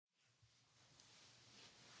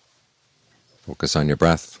Focus on your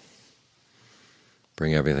breath.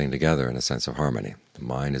 Bring everything together in a sense of harmony. The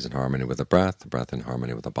mind is in harmony with the breath in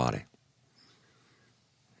harmony with the body.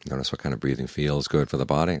 Notice what kind of breathing feels good for the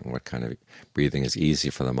body and what kind of breathing is easy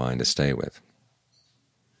for the mind to stay with.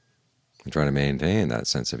 And try to maintain that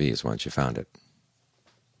sense of ease once you found it.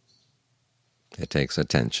 It takes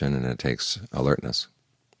attention and it takes alertness,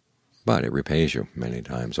 but it repays you many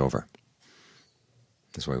times over.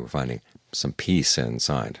 This way we're finding some peace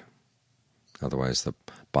inside. Otherwise the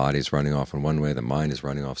body's running off in one way, the mind is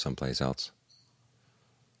running off someplace else.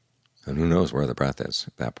 And who knows where the breath is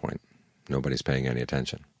at that point. Nobody's paying any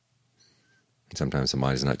attention. And sometimes the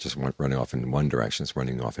mind is not just running off in one direction, it's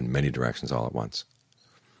running off in many directions all at once.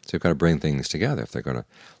 So you've got to bring things together if they're going to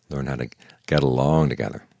learn how to get along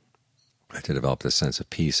together, to develop this sense of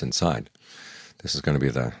peace inside. This is going to be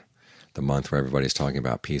the month where everybody's talking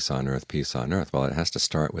about peace on earth, peace on earth. Well, it has to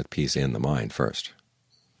start with peace in the mind first.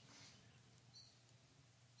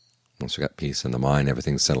 Once you've got peace in the mind,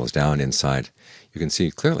 everything settles down inside. You can see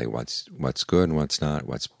clearly what's good and what's not,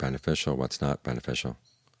 what's beneficial, what's not beneficial,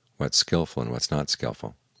 what's skillful and what's not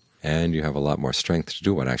skillful. And you have a lot more strength to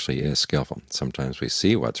do what actually is skillful. Sometimes we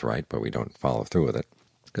see what's right, but we don't follow through with it,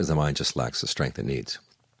 because the mind just lacks the strength it needs.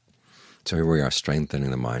 So here we are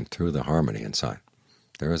strengthening the mind through the harmony inside.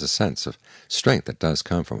 There is a sense of strength that does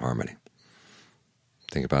come from harmony.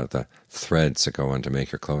 Think about the threads that go on to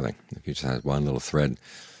make your clothing. If you just had one little thread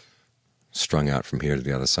strung out from here to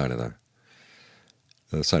the other side of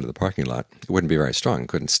the parking lot, it wouldn't be very strong. It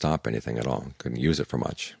couldn't stop anything at all. Couldn't use it for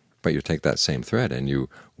much. But you take that same thread and you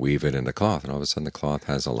weave it into cloth, and all of a sudden the cloth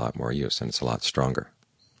has a lot more use, and it's a lot stronger.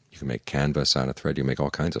 You can make canvas out of thread. You can make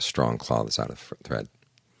all kinds of strong cloths out of thread.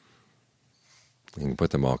 You can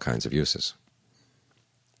put them all kinds of uses.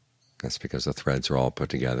 That's because the threads are all put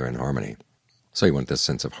together in harmony. So you want this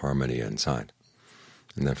sense of harmony inside.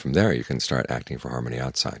 And then from there you can start acting for harmony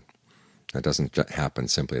outside. That doesn't happen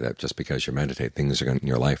simply that just because you meditate, things in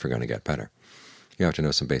your life are going to get better. You have to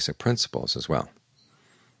know some basic principles as well.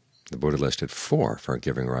 The Buddha listed 4 for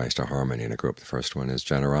giving rise to harmony in a group. The first one is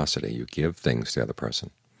generosity. You give things to the other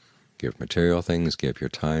person. Give material things, give your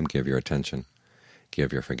time, give your attention,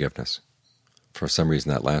 give your forgiveness. For some reason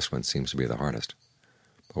that last one seems to be the hardest.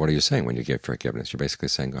 But what are you saying when you give forgiveness? You're basically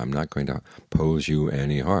saying, I'm not going to pose you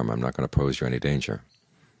any harm. I'm not going to pose you any danger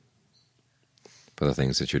for the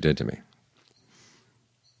things that you did to me.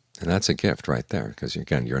 And that's a gift right there, because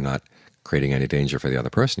again, you're not creating any danger for the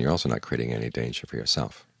other person. You're also not creating any danger for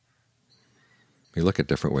yourself. We look at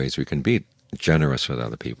different ways we can be generous with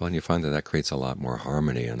other people, and you find that that creates a lot more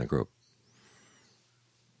harmony in the group.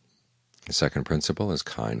 The second principle is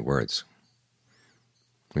kind words.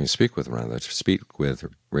 When you speak with one another, speak with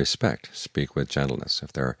respect, speak with gentleness.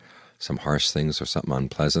 If there are some harsh things or some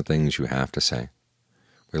unpleasant things you have to say,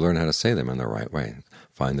 we learn how to say them in the right way.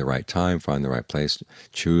 Find the right time, find the right place,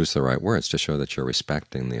 choose the right words to show that you're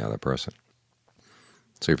respecting the other person.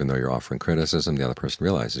 So even though you're offering criticism, the other person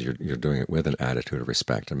realizes you're doing it with an attitude of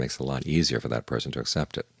respect. It makes it a lot easier for that person to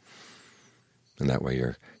accept it. And that way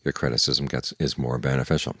your criticism is more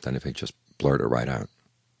beneficial than if you just blurt it right out.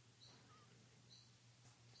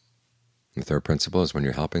 And the third principle is when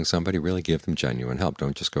you're helping somebody, really give them genuine help.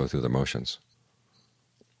 Don't just go through the motions.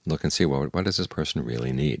 Look and see, what does this person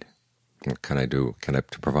really need? What can I do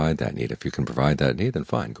to provide that need? If you can provide that need, then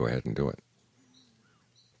fine, go ahead and do it.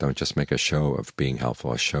 Don't just make a show of being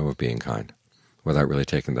helpful, a show of being kind, without really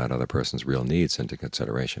taking that other person's real needs into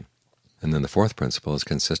consideration. And then the fourth principle is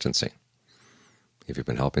consistency. If you've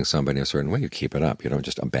been helping somebody a certain way, you keep it up. You don't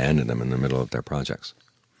just abandon them in the middle of their projects.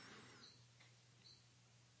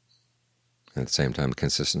 At the same time,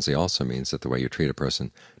 consistency also means that the way you treat a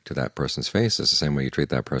person to that person's face is the same way you treat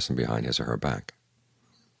that person behind his or her back.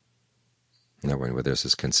 And that way, where there's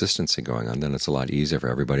this consistency going on, then it's a lot easier for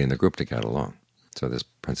everybody in the group to get along. So this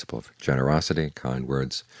principle of generosity, kind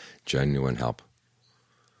words, genuine help,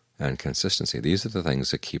 and consistency, these are the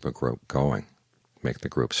things that keep a group going, make the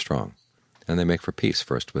group strong. And they make for peace,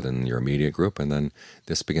 first within your immediate group, and then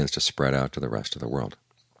this begins to spread out to the rest of the world.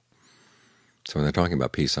 So when they're talking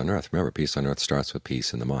about peace on earth, remember, peace on earth starts with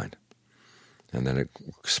peace in the mind. And then it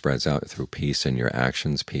spreads out through peace in your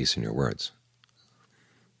actions, peace in your words.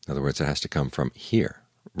 In other words, it has to come from here,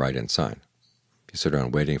 right inside. If you sit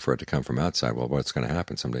around waiting for it to come from outside, well, what's going to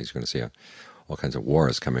happen? Some days you're going to see all kinds of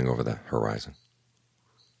wars coming over the horizon.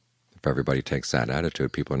 If everybody takes that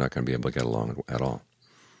attitude, people are not going to be able to get along at all.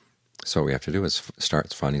 So what we have to do is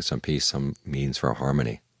start finding some peace, some means for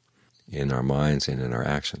harmony in our minds and in our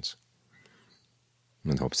actions,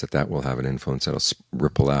 in hopes that that will have an influence that will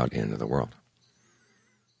ripple out into the world.